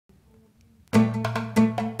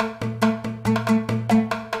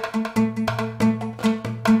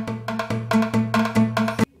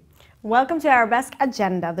Welcome to Arabesque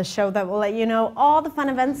Agenda, the show that will let you know all the fun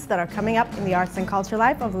events that are coming up in the arts and culture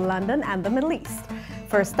life of London and the Middle East.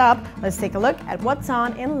 First up, let's take a look at what's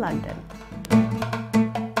on in London.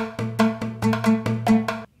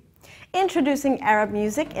 Introducing Arab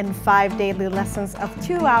music in 5 daily lessons of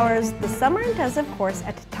 2 hours, the summer intensive course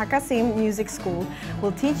at Takasim Music School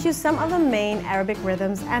will teach you some of the main Arabic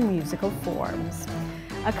rhythms and musical forms.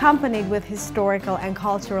 Accompanied with historical and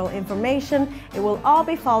cultural information, it will all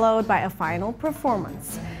be followed by a final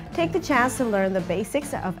performance. Take the chance to learn the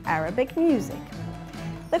basics of Arabic music.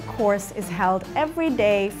 The course is held every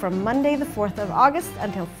day from Monday the 4th of August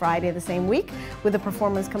until Friday the same week, with the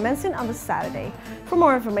performance commencing on the Saturday. For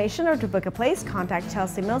more information or to book a place, contact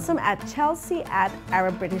Chelsea Milsom at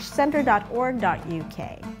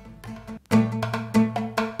chelsea@arabbritishcenter.org.uk.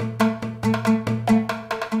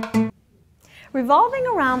 Revolving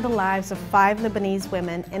around the lives of 5 Lebanese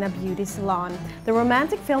women in a beauty salon, the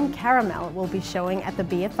romantic film Caramel will be showing at the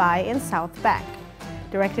BFI in South Bank.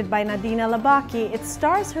 Directed by Nadina Labaki, it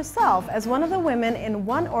stars herself as one of the women in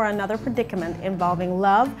one or another predicament involving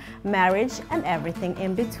love, marriage, and everything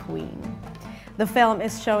in between. The film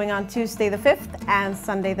is showing on Tuesday the 5th and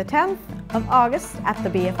Sunday the 10th of August at the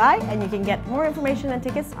BFI, and you can get more information and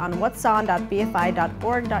tickets on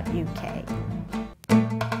whatson.bfi.org.uk.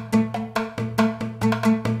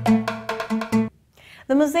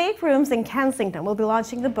 The Mosaic Rooms in Kensington will be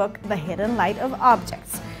launching the book The Hidden Light of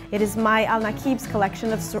Objects. It is Mai Al-Nakib's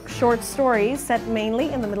collection of short stories set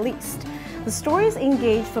mainly in the Middle East. The stories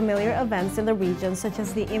engage familiar events in the region, such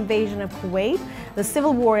as the invasion of Kuwait, the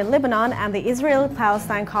civil war in Lebanon, and the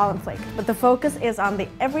Israel-Palestine conflict, but the focus is on the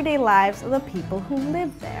everyday lives of the people who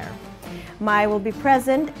live there. Mai will be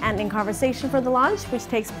present and in conversation for the launch, which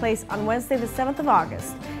takes place on Wednesday the 7th of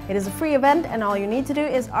August. It is a free event, and all you need to do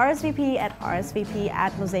is RSVP at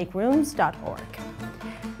rsvp@mosaicrooms.org.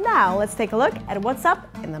 Now, let's take a look at what's up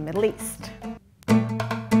in the Middle East.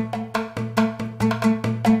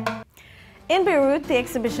 In Beirut, the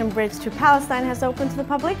exhibition Birdge to Palestine has opened to the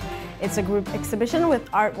public. It's a group exhibition with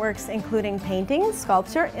artworks including painting,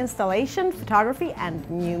 sculpture, installation, photography, and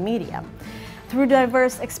new media. Through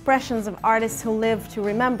diverse expressions of artists who live to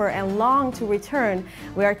remember and long to return,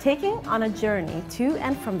 we are taking on a journey to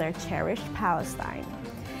and from their cherished Palestine.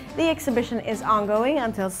 The exhibition is ongoing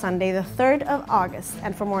until Sunday the 3rd of August,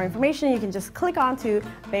 and for more information you can just click on to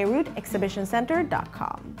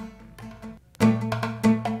beirutexhibitioncenter.com.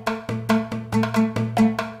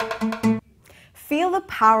 Feel the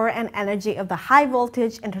power and energy of the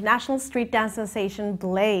high-voltage international street dance sensation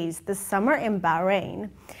Blaze this summer in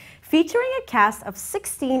Bahrain. Featuring a cast of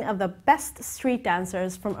 16 of the best street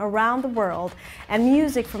dancers from around the world and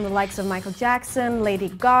music from the likes of Michael Jackson, Lady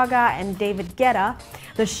Gaga, and David Guetta,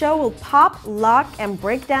 the show will pop, lock, and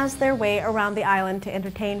breakdance their way around the island to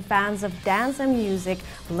entertain fans of dance and music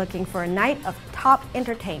looking for a night of top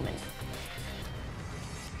entertainment.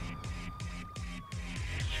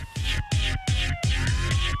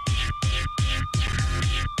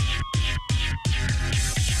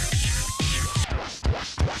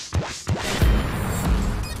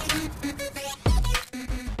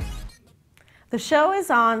 The show is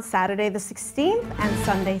on Saturday the 16th and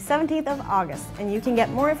Sunday 17th of August, and you can get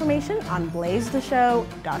more information on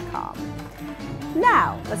blazetheshow.com.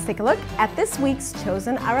 Now, let's take a look at this week's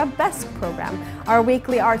Chosen Arabesque program, our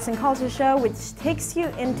weekly arts and culture show which takes you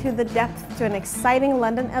into the depth to an exciting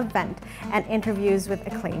London event and interviews with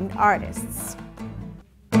acclaimed artists.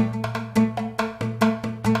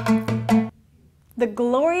 The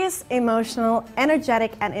glorious, emotional,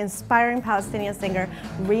 energetic, and inspiring Palestinian singer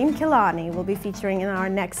Reem Kelani will be featuring in our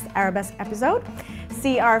next Arabesque episode.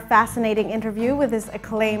 See our fascinating interview with this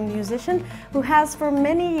acclaimed musician who has for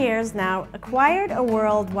many years now acquired a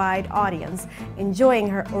worldwide audience, enjoying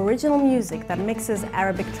her original music that mixes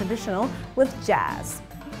Arabic traditional with jazz.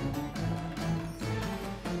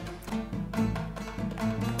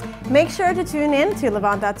 Make sure to tune in to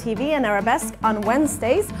Levant.tv and Arabesque on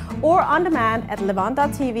Wednesdays or on demand at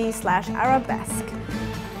levant.tv/arabesque.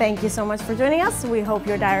 Thank you so much for joining us. We hope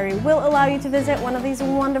your diary will allow you to visit one of these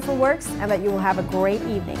wonderful works and that you will have a great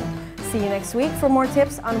evening. See you next week for more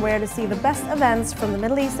tips on where to see the best events from the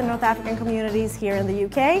Middle East and North African communities here in the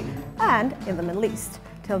UK and in the Middle East.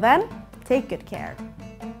 Till then, take good care.